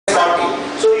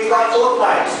got 4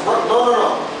 points.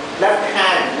 No. Left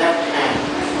hand.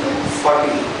 40.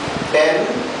 10,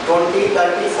 20,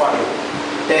 30, 40.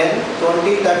 10,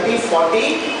 20, 30,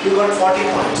 40. You got 40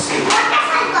 points. See.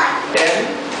 10,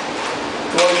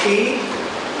 20,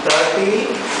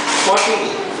 30,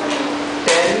 40.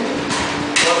 10,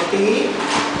 20,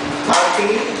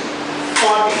 30,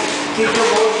 40. Keep your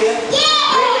board here.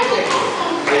 Wait.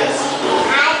 Yes.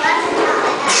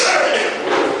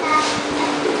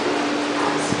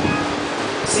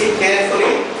 See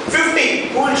carefully.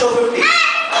 50. Who will show 50?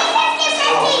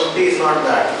 50 is not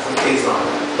that. 50 is not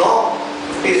that. No.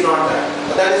 50 is not that.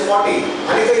 But that is 40.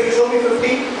 Anika, you show me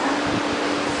 50.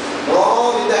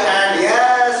 No, with the hand.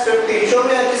 Yes, 50. Show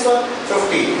me this one.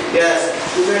 50. Yes.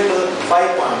 You get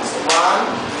 5 points. 1,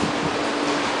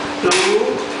 2, 3,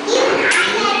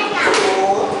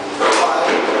 4,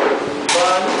 5.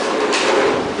 1,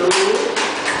 2,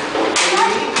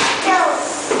 3,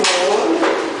 4,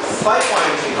 5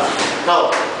 points you got.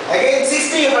 Now, again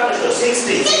 60 you have to show.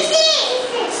 60.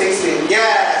 60.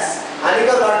 Yes.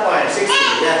 Anika got point. 60.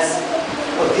 Yes.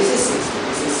 Oh, this is 60.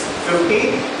 This is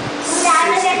 50. 60.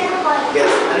 Yes.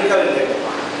 Anika will get a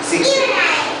point. 60.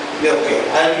 Yeah, okay.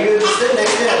 I'll give you this the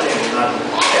next day again.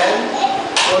 10,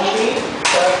 20,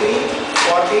 30,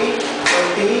 40,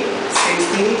 20,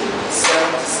 60,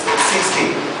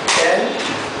 60. 10,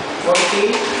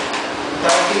 20,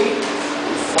 30,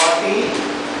 40,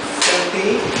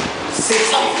 50,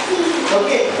 60.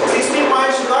 Okay, 60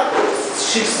 points you got.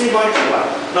 60 points you got.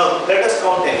 Now let us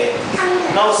count again.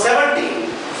 Now 70.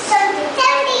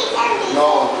 70.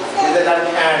 No, with the left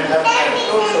hand. Don't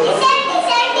show.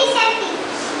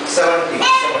 70.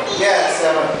 Yes,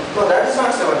 70. No, that is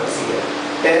not 70. See here.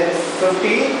 10,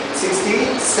 50,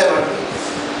 60, 70.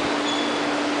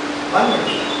 1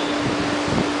 minute.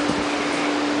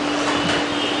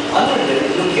 1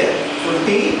 minute. Look here.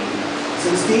 50,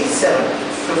 60, 70.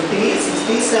 50,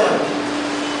 60, 70.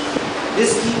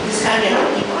 This hand you have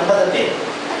to keep under the table.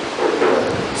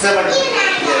 70.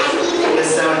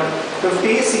 Yes, 70.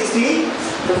 50, 60,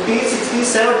 50, 60,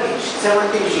 70.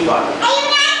 70 she got.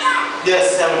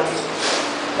 Yes, 70.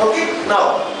 Okay,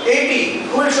 now 80.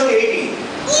 Who will show 80?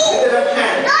 With the left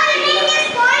hand.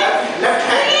 Left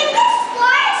hand.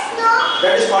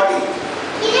 That is 40.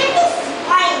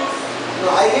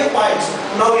 No, I gave points.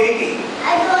 Now 80.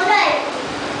 I don't know.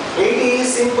 80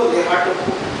 is simple. You have to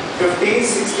put 50,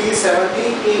 60, 70,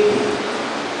 80.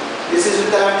 This is with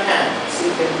the left hand.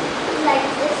 See, like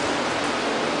this.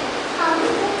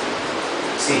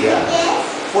 See here. Yes.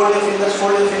 Fold your fingers.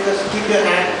 Keep your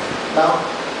hand down.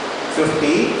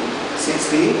 50,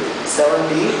 60,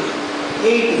 70,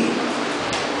 80.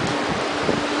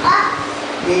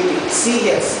 80. See,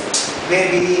 yes.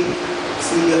 Maybe,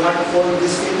 see, you have to fold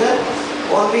this finger.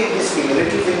 Only this finger,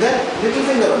 little finger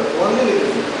only little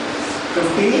finger.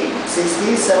 50,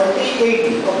 60, 70,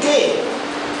 80. Okay.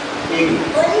 80.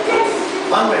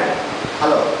 1 minute.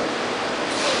 Hello.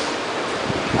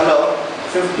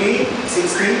 50,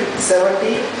 60,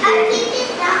 70, 80.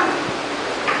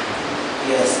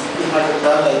 Yes, you have to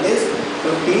turn like this.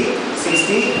 50,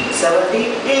 60,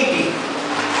 70, 80.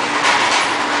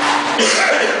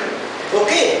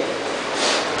 Okay.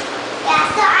 Yeah,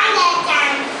 so I get a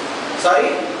chance.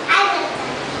 Sorry? I get a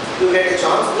chance. You get a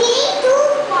chance? We need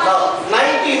 2 points. Now,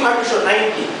 90 you have to show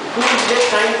 90. Who is just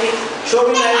 90? Show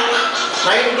me 90.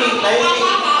 90.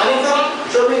 Anika,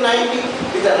 show me 90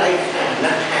 with the right hand,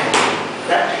 left hand.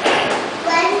 Left hand.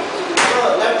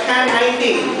 No, left hand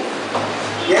 90.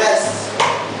 Yes.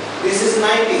 This is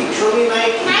 90. Show me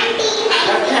 90. 90.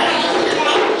 Left hand.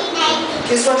 90.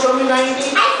 This one show me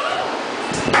 90.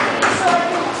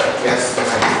 Yes.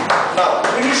 Now,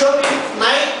 will you show me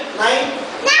 9?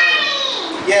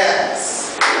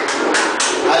 Yes.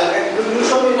 Will you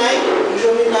show me 9? You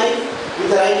show me 9 with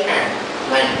the right hand.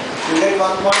 9. You get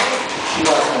 1 point. She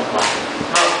got 1 point.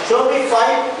 Now, show me 5.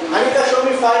 Anika, show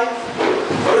me 5.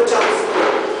 Good chance.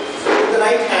 With the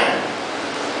right hand.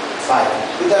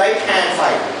 5. With the right hand,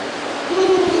 5.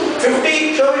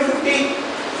 50. Show me 50.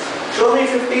 Show me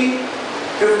 50.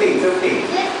 50.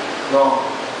 No.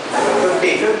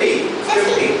 50. 50.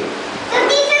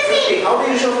 How do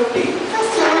you show 50?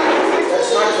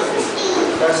 That's not 50.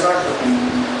 That's not 50.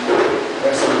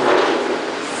 That's not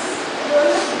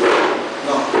 50.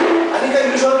 No. Anika,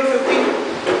 you show me 50.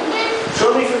 Show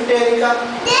me 50, Anika.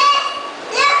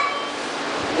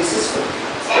 This is 50.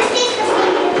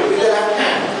 With the left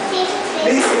hand.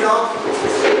 Please sit down.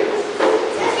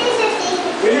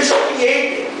 Will you show me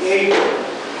 8?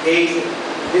 8.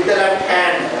 With the left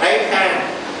hand. Right hand.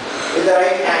 With the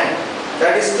right hand.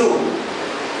 That is 2.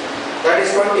 That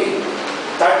is 20.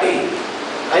 30.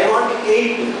 I want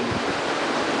 80.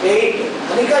 8.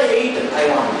 Anika, 8. I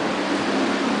want.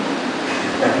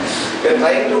 You are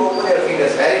trying to open your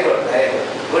fingers. Very good. Very good.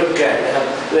 Good girl.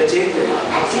 You achieved it.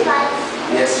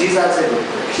 Yes, she's also good.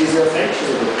 She's your friend. She's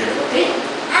a good girl. Okay.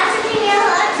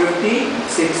 50,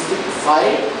 60,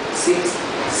 5, 6,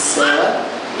 7,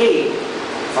 8.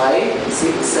 5,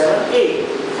 6, 7, 8.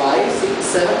 5, 6,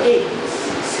 7, 8.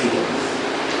 See.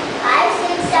 5,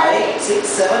 6, 7, 5, 6,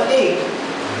 7, 8.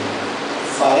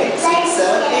 5, 6,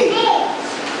 7, 8.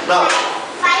 Now,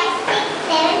 5, 6,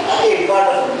 7, 8. 8.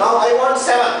 Wonderful. Now I want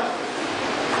 7.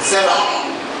 7.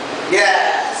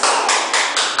 Yes.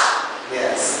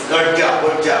 Yes. Good job.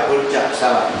 Good job. Good job.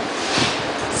 7.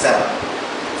 7.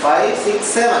 5, 6,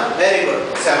 7. Very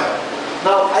good. 7.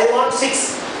 Now I want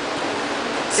 6.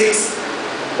 6.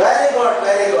 Very good.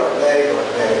 Very good. Very good.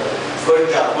 Very good. Good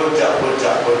job. Good job. Good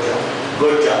job. Good job.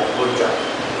 Good job. Good job.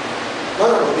 No,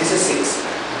 no, no. This is 6.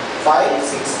 5,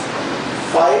 6.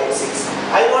 5, 6.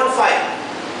 I want 5.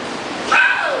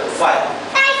 5.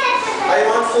 I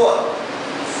want 4.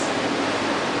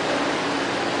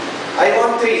 I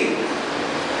want 3.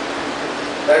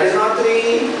 That is not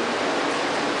 3.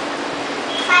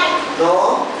 5.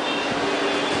 No.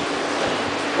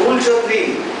 Who will show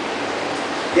 3?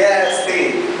 Yes,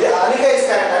 3. The Anika is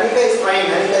correct. Anika is fine.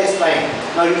 Anika is fine.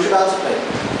 Now you should also try.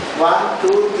 1,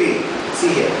 2, 3. See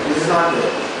here. This is not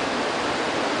there.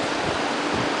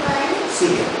 1.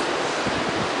 See here.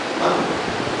 1.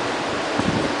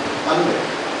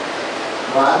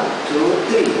 1, 2,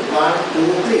 3. 1,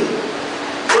 2, 3.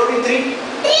 Show me 3.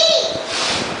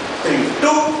 3. 2. 2.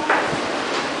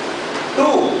 2.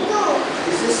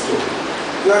 This is 2.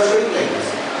 You are showing like this.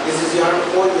 This is you have to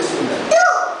fold this finger.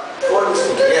 2. Fold this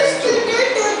finger. Yes, 2.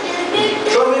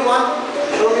 Show me 1.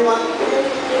 Show me 1.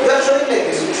 You are showing like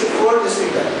this. You should fold this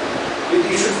finger.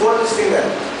 You should fold this finger.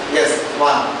 Yes, 1. 1.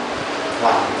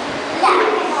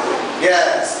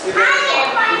 Yes. You got a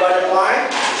point. You got a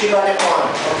point. She got a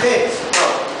point. Okay. Now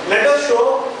let us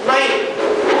show 9.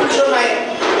 Who will show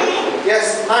 9?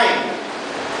 Yes,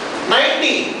 9.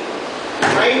 90.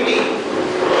 90.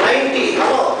 90.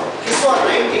 Hello. This one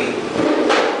 90.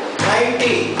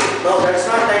 90. No, that's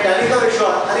not 90. Anika will show.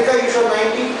 Anika, you show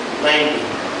 90. 90.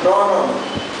 No, no, no.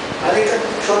 Anika,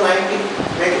 show 90.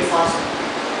 Make it fast.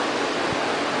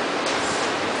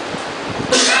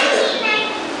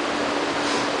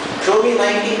 Show me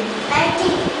 90.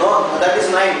 90. No, that is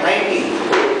 9.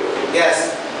 90.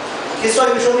 Yes. This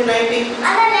one you show me 90. On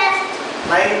the left.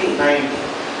 90. 90. 90.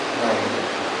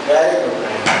 Very good.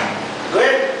 90.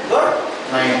 Good. Good.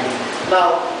 90.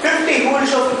 Now 50. Who will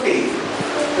show 50?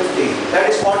 50. That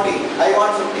is 40. I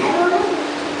want 50.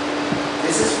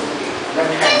 This is 50. Left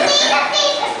hand. Left hand.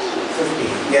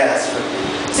 50. Yes.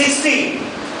 50. 60.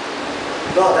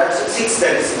 No, that's 6.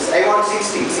 That is 6. I want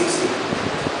 60. 60.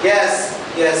 Yes.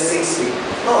 Yes, 60.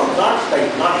 No, not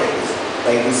like this.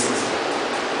 Like this 60.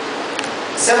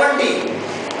 70.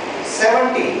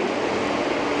 70.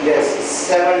 Yes,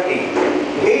 70.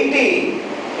 80.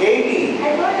 80.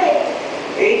 I got it.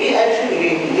 80 actually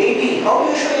 80. 80. How do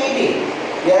you show 80?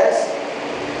 Yes.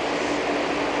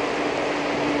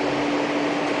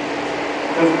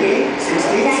 50,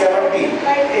 60, 70,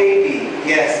 80.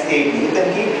 Yes, 80. You can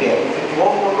keep here. If you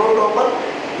don't open,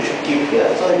 you should keep here.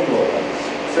 So it will open.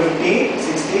 50,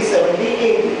 60, 70,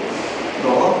 80.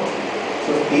 No.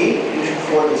 50, you should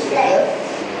fold this finger.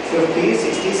 50,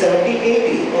 60, 70,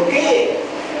 80. Okay.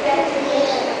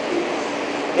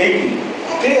 80.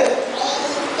 Clear?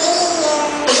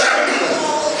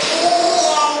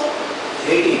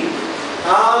 80.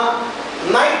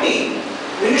 90.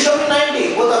 Will you show me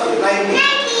 90? Both of you. 90. No,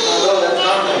 that's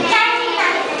not 90.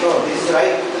 No, this is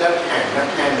right. Left hand.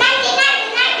 Left hand.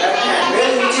 Left hand.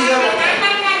 Where which is your left hand?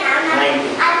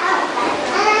 90.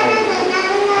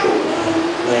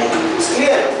 90. It's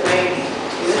clear. 90.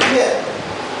 Is it clear?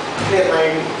 Clear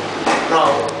 90.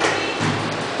 Now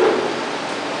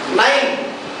 9.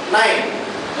 9.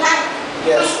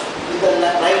 Yes. With the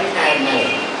right hand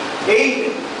 9.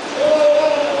 8.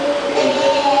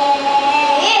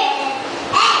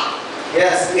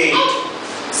 Yes, 8.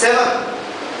 7.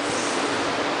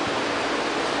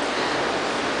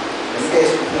 This guy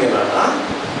is putting a lot, huh?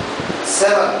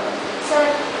 7.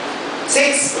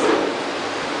 6.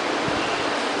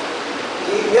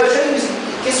 You are showing this.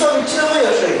 Which number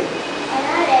you are showing?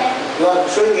 You are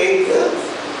showing 8.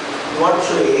 You want to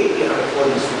show 8. You have to fold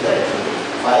this finger.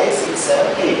 5, 6,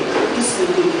 7, 8. This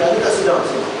will be sit down.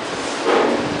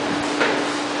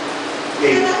 8.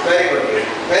 Very good. 8.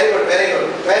 Very good. Very good.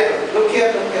 Very good. Look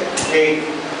here. Look here. 8.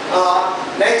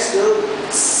 Next,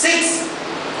 6.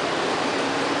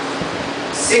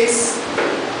 6.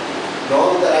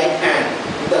 No, with the right hand.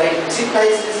 With the right. Sit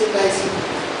nicely. Sit nicely.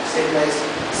 Sit nice.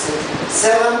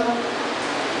 7.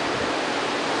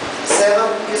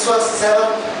 7. This was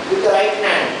 7 with the right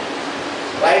hand.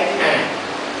 Right hand.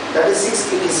 That is 6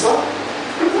 kiss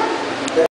one.